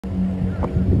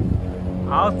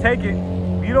I'll take it.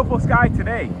 Beautiful sky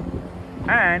today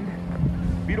and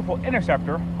beautiful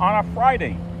Interceptor on a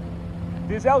Friday.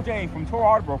 This is LJ from Tour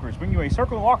Auto Brokers bringing you a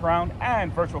circle walk around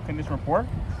and virtual condition report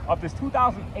of this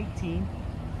 2018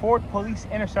 Ford Police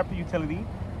Interceptor utility,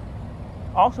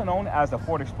 also known as the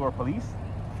Ford Explorer Police,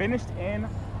 finished in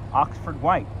Oxford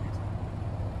white.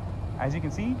 As you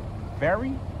can see,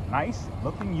 very nice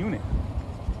looking unit.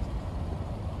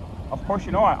 Of course,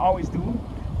 you know I always do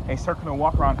a circular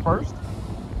walk around first.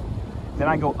 Then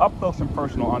I go up close and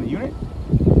personal on the unit,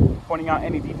 pointing out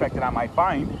any defect that I might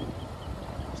find,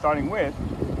 starting with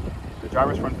the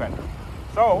driver's front fender.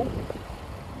 So,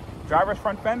 driver's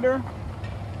front fender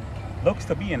looks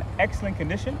to be in excellent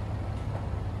condition.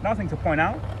 Nothing to point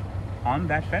out on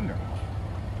that fender.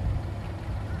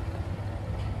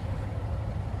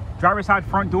 Driver's side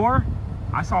front door,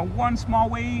 I saw one small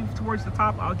wave towards the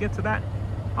top. I'll get to that.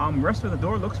 Rest of the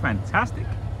door looks fantastic.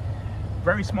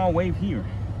 Very small wave here.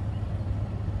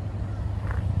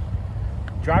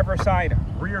 Driver's side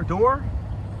rear door,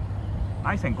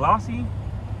 nice and glossy.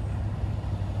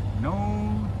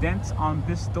 No dents on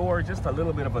this door, just a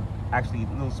little bit of actually a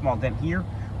little small dent here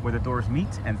where the doors meet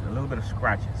and a little bit of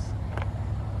scratches.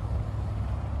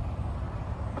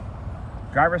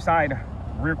 Driver's side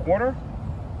rear quarter,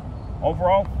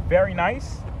 overall very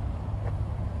nice.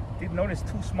 Did notice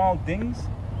two small dings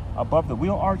above the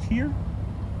wheel arch here.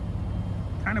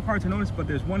 Kind of hard to notice, but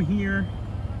there's one here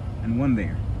and one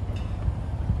there.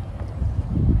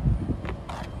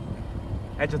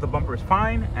 Edge of the bumper is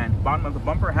fine, and bottom of the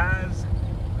bumper has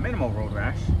minimal road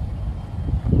rash.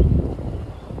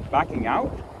 Backing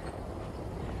out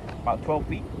about 12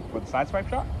 feet for the side swipe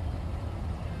shot.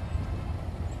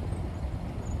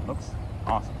 Looks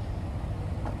awesome.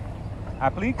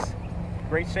 Appliques,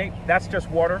 great shape. That's just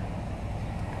water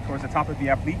towards the top of the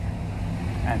applique.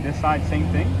 And this side, same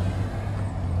thing.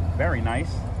 Very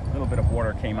nice. A little bit of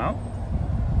water came out.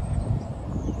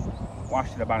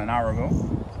 Washed it about an hour ago.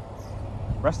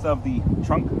 Rest of the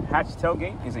trunk hatch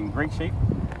tailgate is in great shape.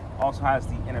 Also has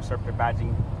the Interceptor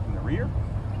badging in the rear.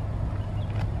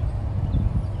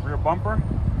 Rear bumper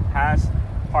has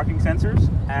parking sensors,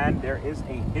 and there is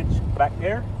a hitch back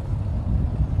there.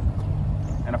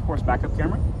 And of course, backup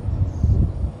camera.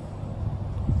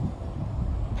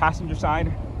 Passenger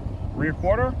side rear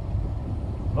quarter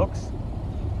looks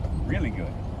really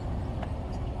good.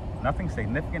 Nothing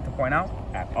significant to point out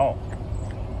at all.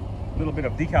 A little bit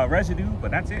of decal residue,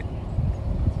 but that's it.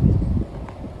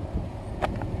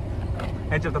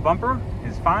 Edge of the bumper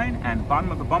is fine, and bottom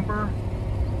of the bumper,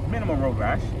 minimal road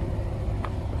rash.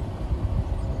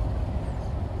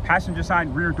 Passenger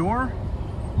side rear door,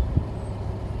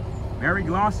 very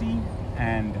glossy,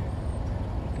 and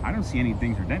I don't see any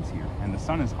dings or dents here, and the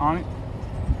sun is on it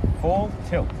full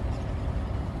tilt.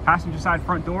 Passenger side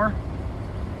front door,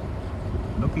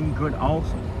 looking good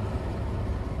also.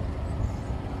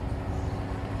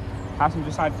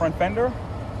 Passenger side front fender,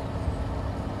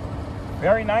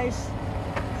 very nice.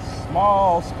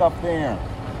 Small scuff there,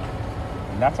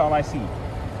 and that's all I see.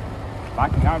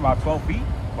 Backing out about 12 feet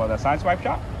for the side swipe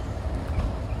shot.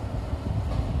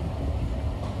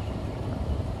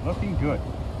 Looking good.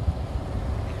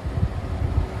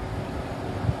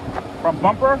 Front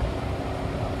bumper,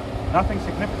 nothing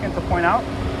significant to point out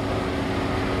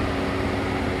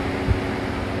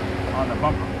on the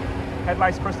bumper.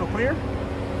 Headlights crystal clear.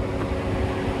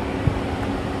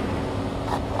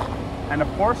 And of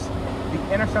course, the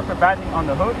Interceptor badging on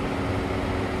the hood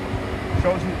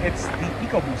shows you it's the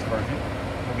EcoBoost version.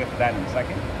 We'll get to that in a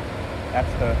second.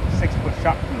 That's the 6-foot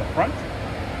shot from the front.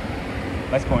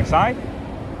 Let's go inside.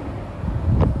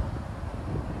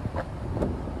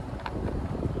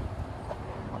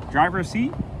 Driver's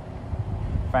seat,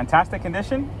 fantastic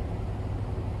condition.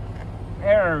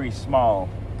 Very small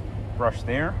brush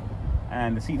there,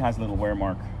 and the seat has a little wear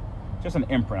mark, just an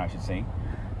imprint, I should say.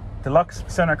 Deluxe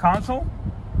center console.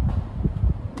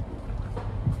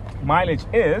 Mileage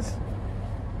is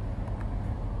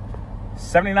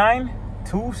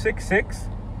 79,266.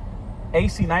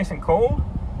 AC nice and cold.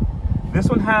 This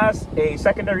one has a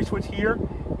secondary switch here.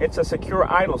 It's a secure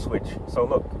idle switch. So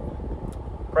look,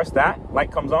 press that, light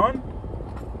comes on.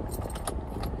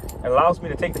 It allows me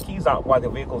to take the keys out while the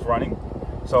vehicle's running.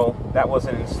 So that was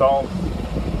an installed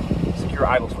secure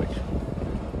idle switch.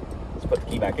 Let's put the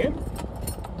key back in.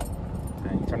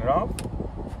 And you turn it off.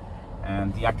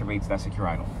 And deactivates that secure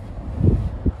idle.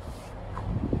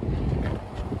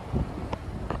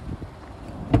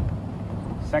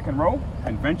 Second row,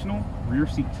 conventional rear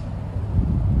seat.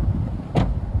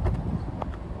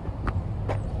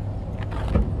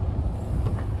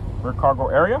 Rear cargo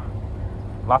area,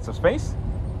 lots of space.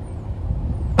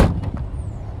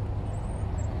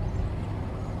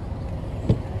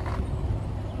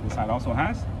 This side also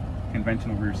has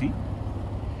conventional rear seat.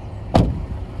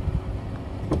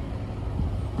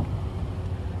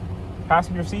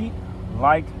 Passenger seat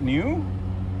like new,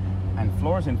 and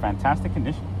floors in fantastic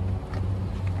condition.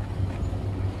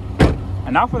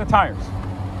 And now for the tires.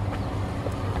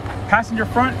 Passenger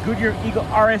front, Goodyear Eagle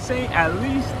RSA, at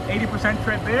least 80%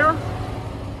 tread there.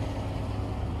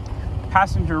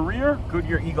 Passenger rear,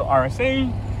 Goodyear Eagle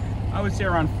RSA, I would say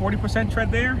around 40%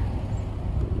 tread there.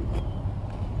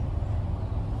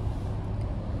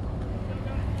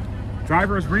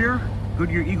 Driver's rear,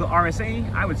 Goodyear Eagle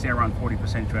RSA, I would say around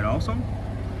 40% tread also.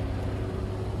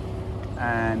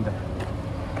 And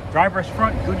driver's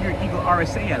front, Goodyear Eagle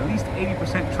RSA, at least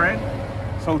 80%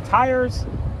 tread. So tires,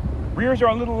 rears are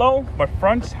a little low, but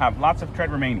fronts have lots of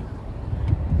tread remaining.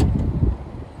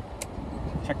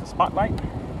 Check the spotlight.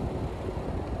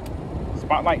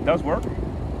 Spotlight does work.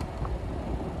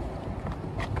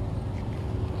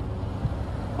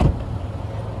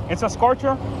 It's a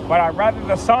scorcher, but I'd rather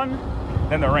the sun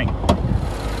than the rain.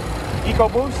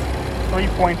 EcoBoost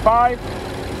 3.5,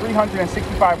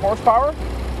 365 horsepower.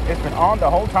 It's been on the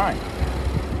whole time.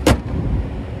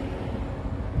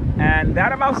 And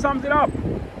that about sums it up.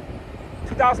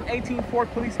 2018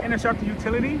 Ford Police Interceptor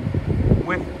utility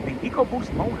with the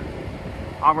EcoBoost motor.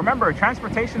 Remember,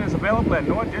 transportation is available at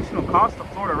no additional cost to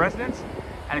Florida residents.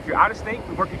 And if you're out of state,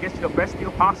 we work to get you the best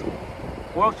deal possible.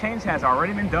 Oil change has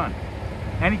already been done.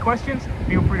 Any questions,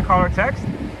 feel free to call or text.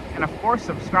 And of course,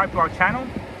 subscribe to our channel.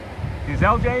 This is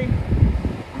LJ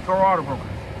from Toro Auto Broker.